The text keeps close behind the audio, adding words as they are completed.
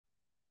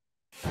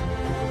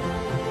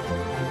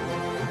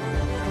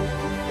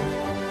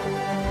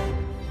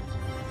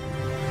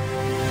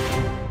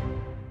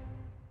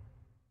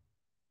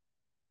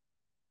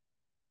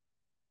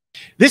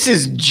This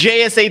is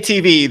JSA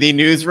TV, the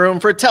newsroom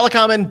for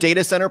telecom and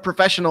data center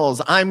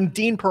professionals. I'm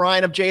Dean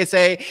Perrine of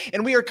JSA,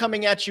 and we are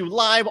coming at you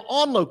live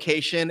on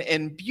location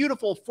in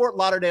beautiful Fort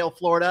Lauderdale,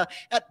 Florida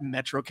at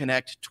Metro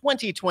Connect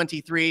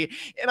 2023.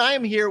 And I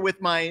am here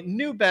with my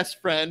new best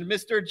friend,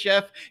 Mr.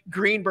 Jeff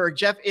Greenberg.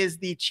 Jeff is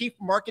the Chief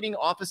Marketing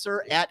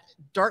Officer at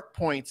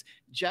DartPoints.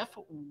 Jeff,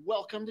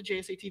 welcome to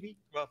JSA TV.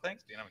 Well,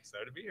 thanks, Dean. I'm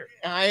excited to be here.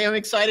 I am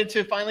excited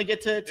to finally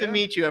get to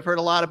meet you. I've heard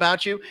a lot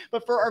about you.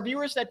 But for our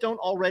viewers that don't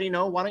already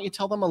know, why don't you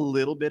tell them a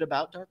little bit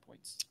about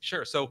DartPoints?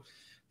 Sure. So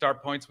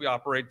DartPoints, we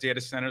operate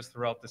data centers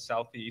throughout the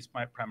Southeast,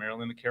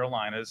 primarily in the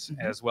Carolinas,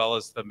 as well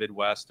as the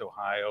Midwest,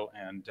 Ohio,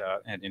 and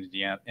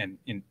Indiana, and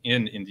in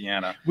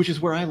Indiana. Which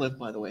is where I live,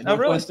 by the way. Oh,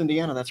 Northwest really?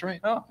 Indiana, that's right.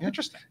 Oh,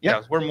 interesting.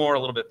 Yep. Yeah, we're more a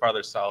little bit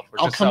farther south. We're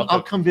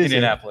I'll come visit.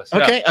 Indianapolis.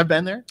 Okay, yeah. I've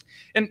been there.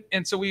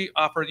 And so we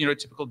offer,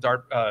 typical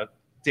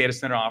data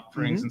center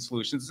offerings and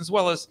solutions, as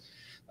well as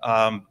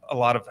a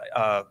lot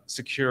of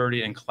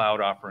security and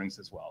cloud offerings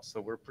as well. So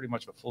we're pretty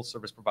much a full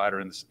service provider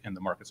in the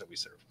markets that we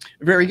serve.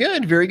 Very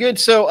good, very good.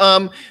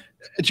 So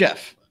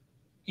Jeff,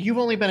 you've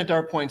only been at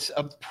DartPoints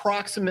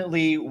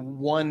approximately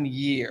 1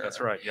 year. That's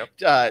right.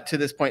 Yep. To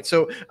this point.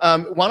 So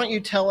why don't you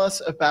tell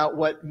us about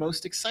what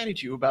most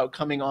excited you about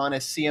coming on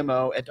as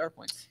CMO at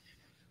DartPoints?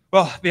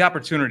 Well, the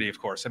opportunity, of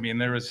course. I mean,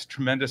 there is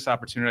tremendous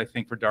opportunity, I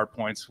think, for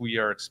DartPoints. We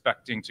are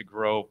expecting to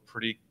grow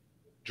pretty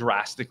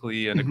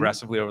drastically and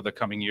aggressively over the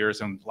coming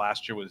years, and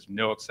last year was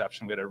no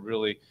exception. We had a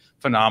really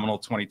phenomenal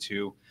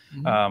 22.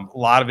 A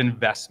lot of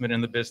investment in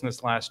the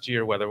business last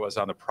year, whether it was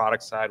on the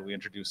product side. We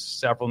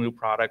introduced several new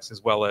products,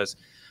 as well as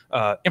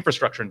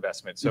infrastructure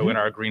investment. So in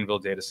our Greenville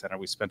data center,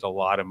 we spent a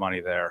lot of money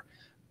there.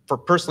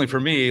 Personally, for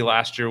me,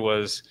 last year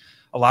was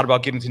a lot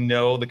about getting to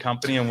know the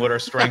company and what our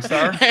strengths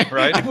are,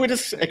 right? I would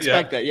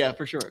expect that, yeah,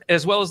 for sure.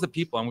 As well as the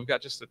people, and we've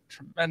got just a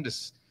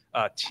tremendous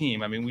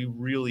team. I mean, we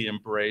really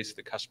embrace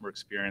the customer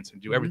experience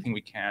and do everything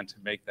we can to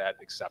make that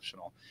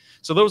exceptional.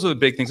 So those are the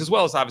big things, as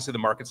well as obviously the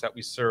markets that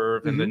we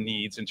serve and the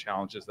needs and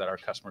challenges that our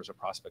customers or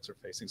prospects are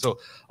facing. So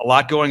a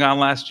lot going on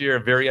last year, a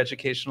very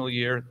educational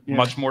year,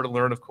 much more to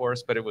learn, of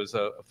course, but it was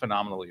a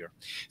phenomenal year.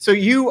 So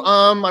you,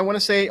 I want to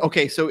say,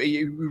 okay, so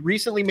you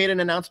recently made an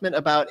announcement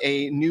about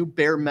a new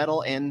bare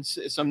metal and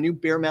some new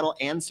bare metal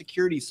and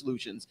security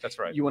solutions. That's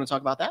right. You want to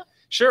talk about that?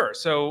 Sure.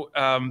 So,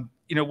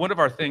 one of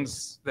our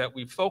things that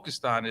we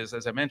focused on is,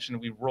 as I mentioned,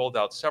 we rolled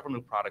out several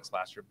new products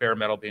last year, bare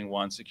metal being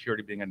one,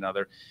 security being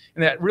another,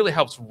 and that really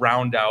helps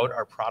round out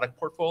our product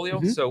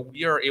portfolio. So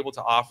we are able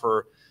to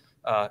offer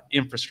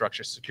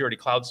infrastructure, security,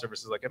 cloud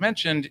services, like I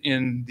mentioned,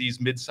 in these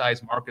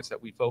mid-sized markets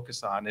that we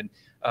focus on,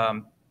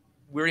 and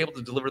we're able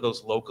to deliver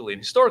those locally.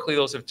 And historically,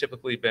 those have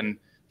typically been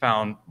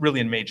found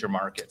really in major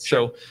markets.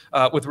 So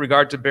with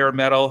regard to bare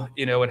metal,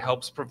 it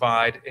helps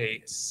provide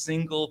a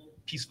single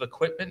piece of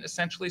equipment,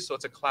 essentially. So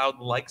it's a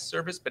cloud-like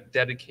service, but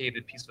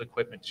dedicated piece of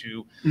equipment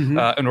to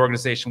an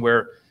organization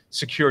where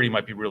security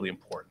might be really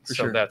important.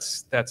 So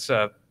that's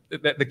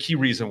the key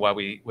reason why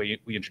we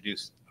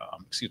introduced,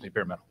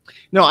 bare metal.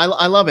 No,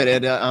 I love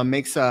it. It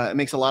makes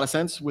a lot of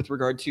sense with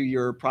regard to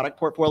your product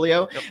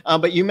portfolio.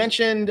 But you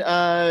mentioned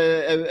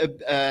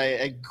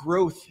a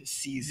growth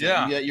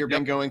season that you've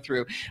been going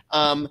through.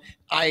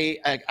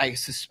 I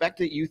suspect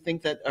that you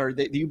think that, or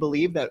that you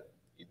believe that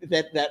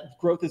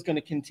growth is going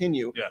to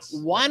continue. Yes.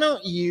 Why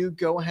don't you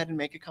go ahead and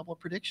make a couple of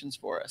predictions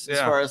for us as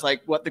far as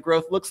like what the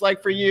growth looks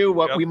like for you,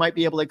 what we might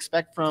be able to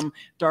expect from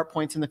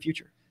DartPoints in the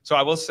future? So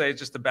I will say,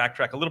 just to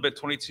backtrack a little bit,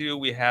 22,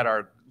 we had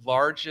our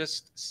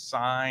largest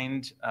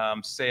signed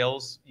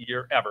sales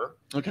year ever.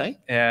 Okay.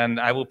 And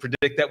I will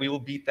predict that we will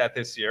beat that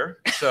this year.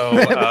 So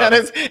that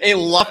is a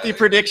lofty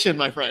prediction,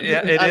 my friend.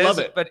 Yeah, I love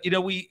it. But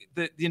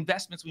the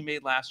investments we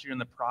made last year in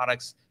the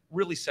products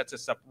really sets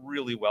us up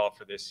really well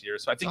for this year.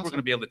 So I think we're going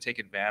to be able to take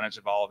advantage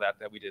of all of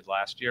that we did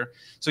last year.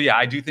 So yeah,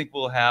 I do think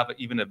we'll have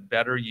even a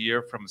better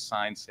year from a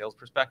signed sales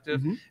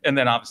perspective, and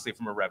then obviously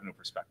from a revenue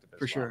perspective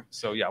as well. Sure.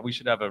 So yeah, we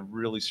should have a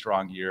really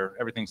strong year.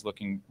 Everything's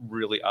looking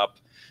really up.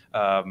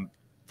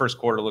 First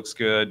quarter looks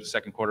good.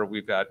 Second quarter,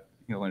 we've got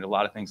a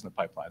lot of things in the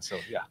pipeline. So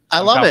yeah,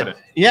 I love it.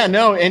 Yeah,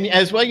 no, and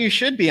as well you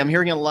should be. I'm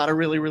hearing a lot of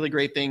really, really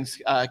great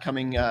things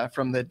coming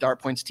from the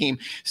DartPoints team.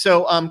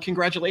 So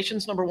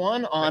congratulations, number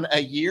one, on a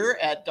year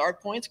at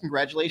DartPoints.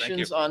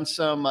 Congratulations on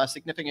some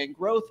significant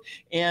growth,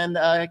 and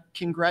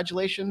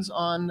congratulations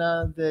on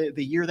the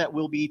year that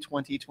will be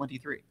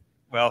 2023.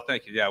 Well,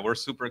 thank you. Yeah, we're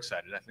super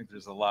excited. I think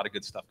there's a lot of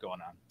good stuff going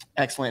on.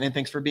 Excellent. And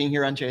thanks for being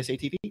here on JSA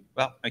TV.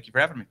 Well, thank you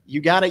for having me.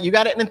 You got it. You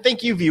got it. And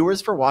thank you,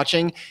 viewers, for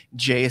watching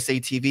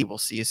JSA TV. We'll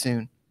see you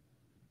soon.